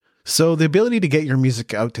So the ability to get your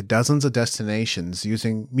music out to dozens of destinations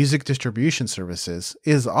using music distribution services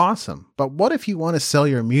is awesome. But what if you want to sell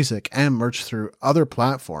your music and merch through other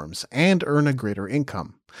platforms and earn a greater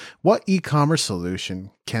income? What e-commerce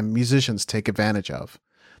solution can musicians take advantage of?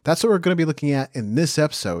 That's what we're going to be looking at in this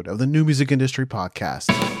episode of the New Music Industry Podcast.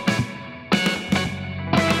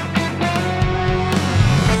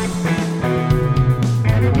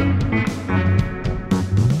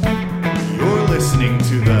 Listening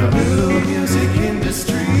to the New Music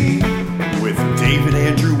Industry with David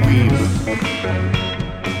Andrew Weeb.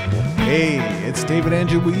 Hey, it's David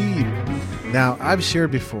Andrew Weeb. Now, I've shared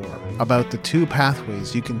before about the two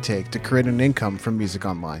pathways you can take to create an income from music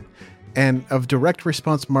online. And of direct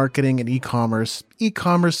response marketing and e-commerce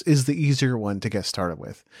is the easier one to get started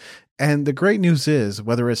with. And the great news is,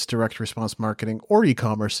 whether it's direct response marketing or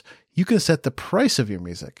e-commerce, you can set the price of your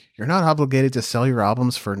music. You're not obligated to sell your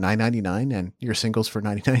albums for $9.99 and your singles for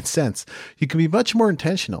 99 cents. You can be much more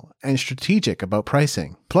intentional and strategic about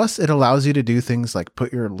pricing. Plus, it allows you to do things like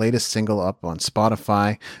put your latest single up on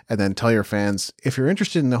Spotify and then tell your fans, if you're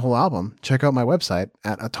interested in the whole album, check out my website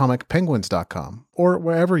at atomicpenguins.com or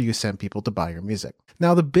wherever you send people to buy your music.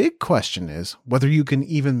 Now, the big question is whether you can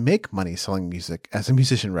even make money selling music as a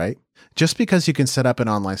musician, right? Just because you can set up an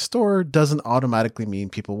online store doesn't automatically mean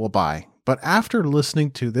people will buy. But after listening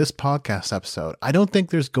to this podcast episode, I don't think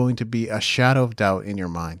there's going to be a shadow of doubt in your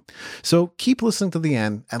mind. So keep listening to the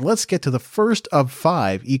end and let's get to the first of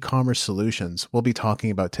 5 e-commerce solutions we'll be talking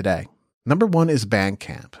about today. Number 1 is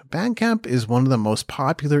Bandcamp. Bandcamp is one of the most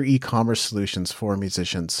popular e-commerce solutions for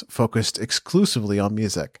musicians focused exclusively on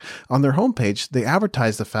music. On their homepage, they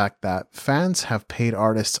advertise the fact that fans have paid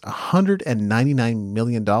artists $199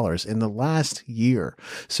 million in the last year.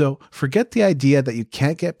 So forget the idea that you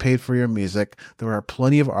can't get paid for your music. There are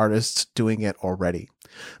plenty of artists doing it already.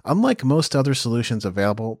 Unlike most other solutions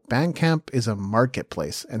available, Bandcamp is a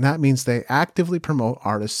marketplace, and that means they actively promote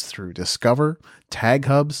artists through Discover, Tag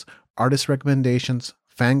Hubs, artist recommendations,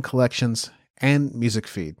 fan collections, and music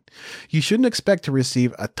feed. You shouldn't expect to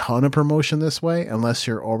receive a ton of promotion this way unless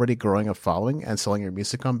you're already growing a following and selling your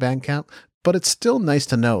music on Bandcamp, but it's still nice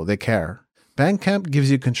to know they care. Bandcamp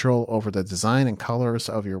gives you control over the design and colors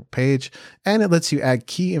of your page, and it lets you add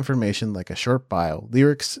key information like a short bio,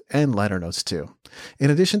 lyrics, and liner notes too. In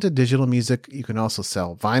addition to digital music, you can also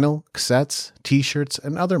sell vinyl, cassettes, t-shirts,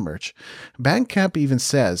 and other merch. Bandcamp even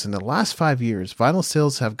says in the last 5 years, vinyl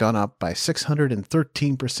sales have gone up by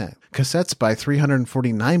 613%, cassettes by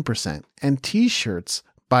 349%, and t-shirts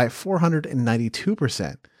by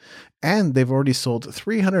 492%. And they've already sold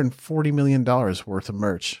 $340 million worth of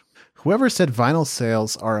merch. Whoever said vinyl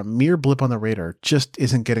sales are a mere blip on the radar just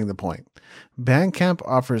isn't getting the point. Bandcamp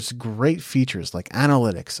offers great features like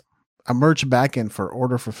analytics, a merch backend for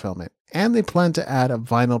order fulfillment, and they plan to add a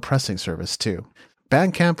vinyl pressing service too.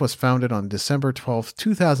 Bandcamp was founded on December 12,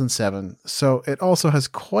 2007, so it also has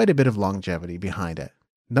quite a bit of longevity behind it.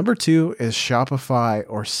 Number 2 is Shopify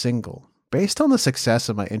or Single. Based on the success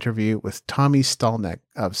of my interview with Tommy Stalneck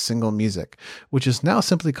of Single Music, which is now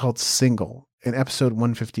simply called Single, in episode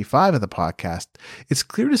 155 of the podcast, it's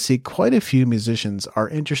clear to see quite a few musicians are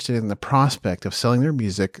interested in the prospect of selling their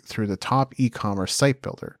music through the top e-commerce site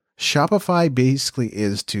builder. Shopify basically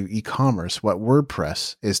is to e-commerce what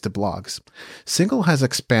WordPress is to blogs. Single has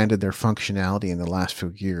expanded their functionality in the last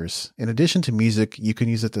few years. In addition to music, you can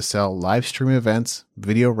use it to sell live stream events,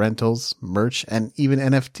 video rentals, merch, and even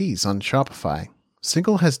NFTs on Shopify.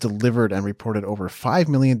 Single has delivered and reported over 5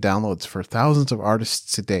 million downloads for thousands of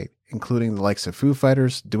artists to date, including the likes of Foo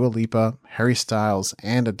Fighters, Dua Lipa, Harry Styles,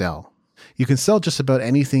 and Adele. You can sell just about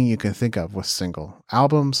anything you can think of with Single: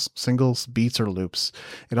 albums, singles, beats, or loops.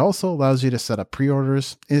 It also allows you to set up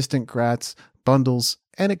pre-orders, instant grats, bundles,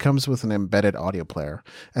 and it comes with an embedded audio player.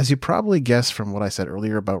 As you probably guessed from what I said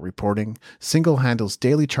earlier about reporting, Single handles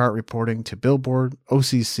daily chart reporting to Billboard,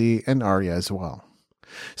 OCC, and ARIA as well.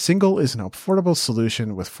 Single is an affordable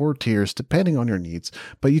solution with 4 tiers depending on your needs,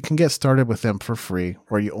 but you can get started with them for free,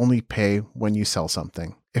 where you only pay when you sell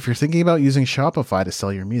something. If you're thinking about using Shopify to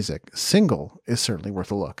sell your music, Single is certainly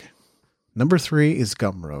worth a look. Number 3 is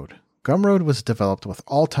Gumroad. Gumroad was developed with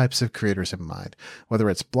all types of creators in mind, whether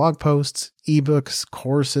it's blog posts, ebooks,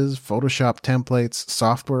 courses, Photoshop templates,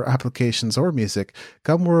 software applications, or music.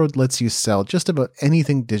 Gumroad lets you sell just about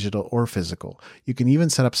anything digital or physical. You can even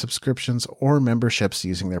set up subscriptions or memberships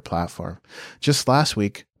using their platform. Just last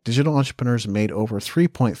week, digital entrepreneurs made over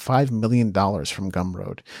 $3.5 million from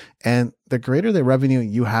Gumroad. And the greater the revenue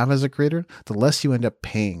you have as a creator, the less you end up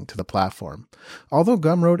paying to the platform. Although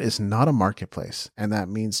Gumroad is not a marketplace, and that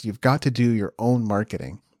means you've got to do your own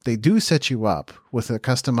marketing, they do set you up with a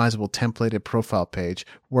customizable templated profile page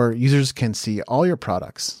where users can see all your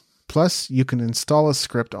products. Plus, you can install a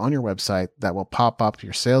script on your website that will pop up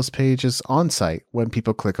your sales pages on site when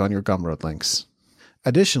people click on your Gumroad links.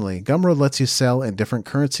 Additionally, Gumroad lets you sell in different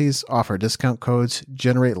currencies, offer discount codes,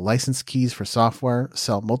 generate license keys for software,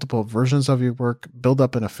 sell multiple versions of your work, build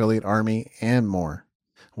up an affiliate army, and more.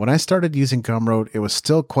 When I started using Gumroad, it was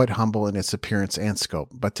still quite humble in its appearance and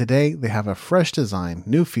scope, but today they have a fresh design,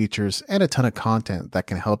 new features, and a ton of content that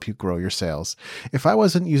can help you grow your sales. If I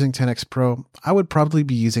wasn't using 10X Pro, I would probably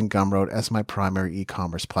be using Gumroad as my primary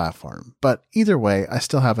e-commerce platform, but either way, I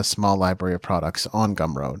still have a small library of products on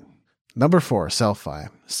Gumroad. Number 4, Sellfy.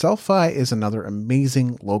 Sellfy is another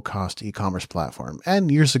amazing low-cost e-commerce platform, and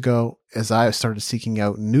years ago, as I started seeking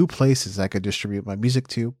out new places I could distribute my music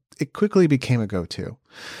to, it quickly became a go-to.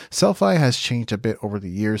 Sellfy has changed a bit over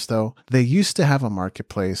the years, though. They used to have a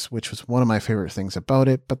marketplace, which was one of my favorite things about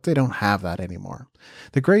it, but they don't have that anymore.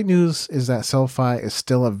 The great news is that Sellfy is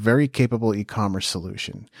still a very capable e-commerce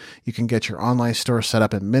solution. You can get your online store set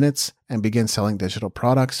up in minutes and begin selling digital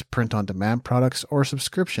products, print-on-demand products, or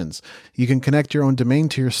subscriptions. You can connect your own domain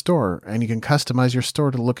to your store, and you can customize your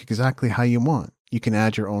store to look exactly how you want. You can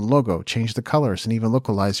add your own logo, change the colors, and even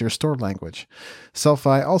localize your store language.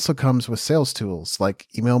 Sellfy also comes with sales tools like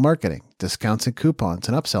email marketing, discounts and coupons,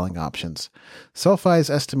 and upselling options. Sellfy's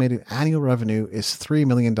estimated annual revenue is $3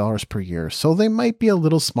 million per year, so they might be a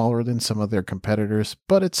little smaller than some of their competitors,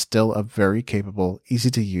 but it's still a very capable,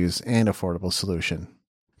 easy to use, and affordable solution.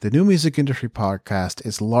 The New Music Industry Podcast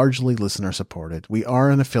is largely listener supported. We are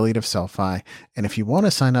an affiliate of Sellfy, and if you want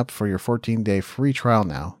to sign up for your 14-day free trial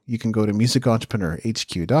now, you can go to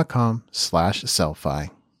musicentrepreneurhq.com/Sellfy.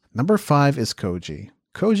 Number 5 is Koji.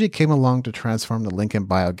 Koji came along to transform the link in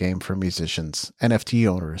bio game for musicians, NFT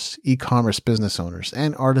owners, e-commerce business owners,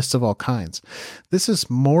 and artists of all kinds. This is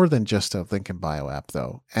more than just a link in bio app,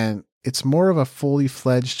 though, and it's more of a fully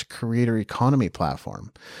fledged creator economy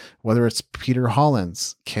platform. Whether it's Peter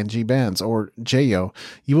Hollins, Kenji Bands, or Jayo,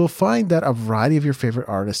 you will find that a variety of your favorite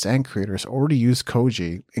artists and creators already use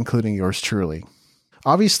Koji, including yours truly.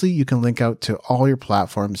 Obviously, you can link out to all your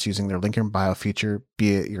platforms using their link in bio feature,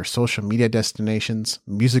 be it your social media destinations,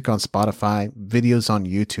 music on Spotify, videos on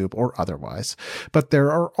YouTube, or otherwise. But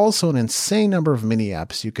there are also an insane number of mini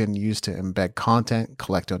apps you can use to embed content,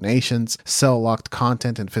 collect donations, sell locked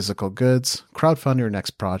content and physical goods, crowdfund your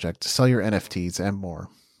next project, sell your NFTs, and more.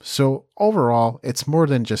 So overall, it's more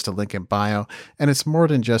than just a link in bio, and it's more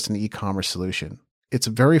than just an e-commerce solution. It's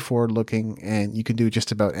very forward-looking, and you can do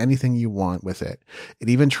just about anything you want with it. It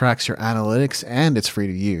even tracks your analytics, and it's free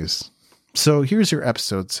to use. So here's your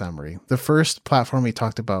episode summary. The first platform we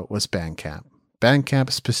talked about was Bandcamp. Bandcamp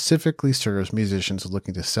specifically serves musicians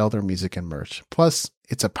looking to sell their music and merch. Plus,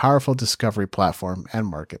 it's a powerful discovery platform and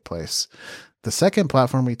marketplace. The second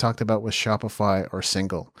platform we talked about was Shopify, or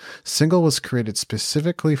Single. Single was created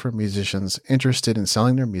specifically for musicians interested in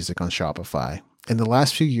selling their music on Shopify. In the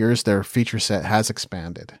last few years, their feature set has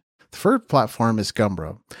expanded. The third platform is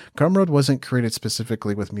Gumroad. Gumroad wasn't created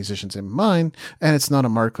specifically with musicians in mind, and it's not a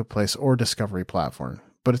marketplace or discovery platform,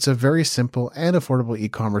 but it's a very simple and affordable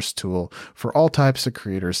e-commerce tool for all types of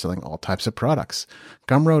creators selling all types of products.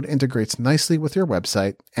 Gumroad integrates nicely with your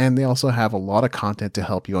website, and they also have a lot of content to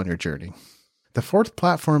help you on your journey. The fourth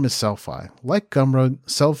platform is Sellfy. Like Gumroad,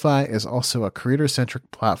 Sellfy is also a creator-centric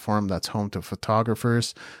platform that's home to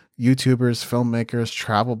photographers, YouTubers, filmmakers,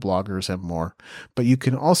 travel bloggers, and more. But you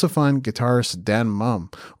can also find guitarist Dan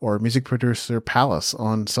Mum or music producer Palace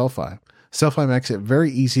on Sellfy. Sellfy makes it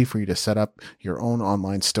very easy for you to set up your own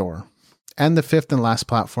online store. And the fifth and last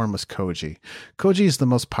platform was Koji. Koji is the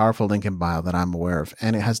most powerful link in bio that I'm aware of,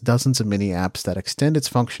 and it has dozens of mini apps that extend its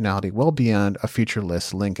functionality well beyond a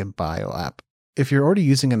featureless link in bio app. If you're already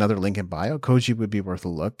using another link in bio, Koji would be worth a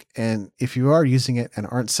look. And if you are using it and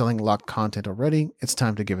aren't selling locked content already, it's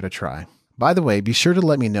time to give it a try. By the way, be sure to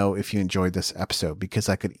let me know if you enjoyed this episode, because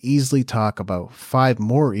I could easily talk about 5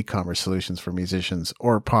 more e-commerce solutions for musicians,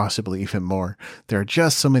 or possibly even more. There are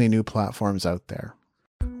just so many new platforms out there.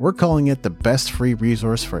 We're calling it the best free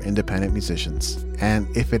resource for independent musicians. And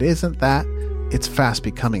if it isn't that, it's fast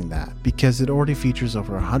becoming that, because it already features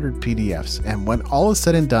over 100 PDFs, and when all is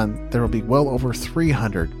said and done, there will be well over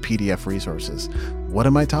 300 PDF resources. What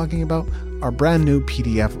am I talking about? Our brand new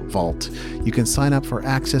PDF Vault. You can sign up for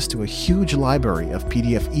access to a huge library of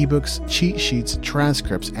PDF ebooks, cheat sheets,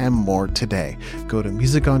 transcripts, and more today. Go to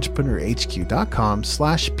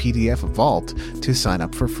musicentrepreneurhq.com/PDF Vault to sign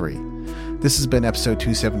up for free. This has been episode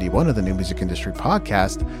 271 of the New Music Industry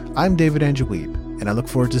Podcast. I'm David Andrew Weeb, and I look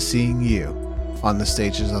forward to seeing you on the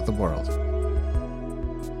stages of the world.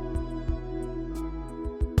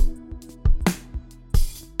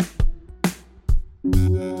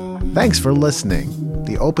 Thanks for listening.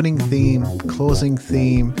 The opening theme, closing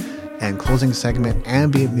theme, and closing segment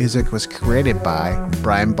ambient music was created by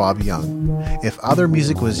Brian Bob Young. If other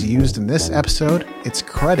music was used in this episode, it's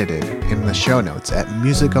credited in the show notes at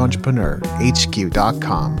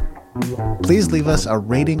musicentrepreneur.hq.com. Please leave us a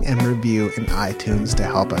rating and review in iTunes to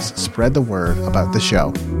help us spread the word about the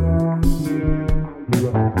show.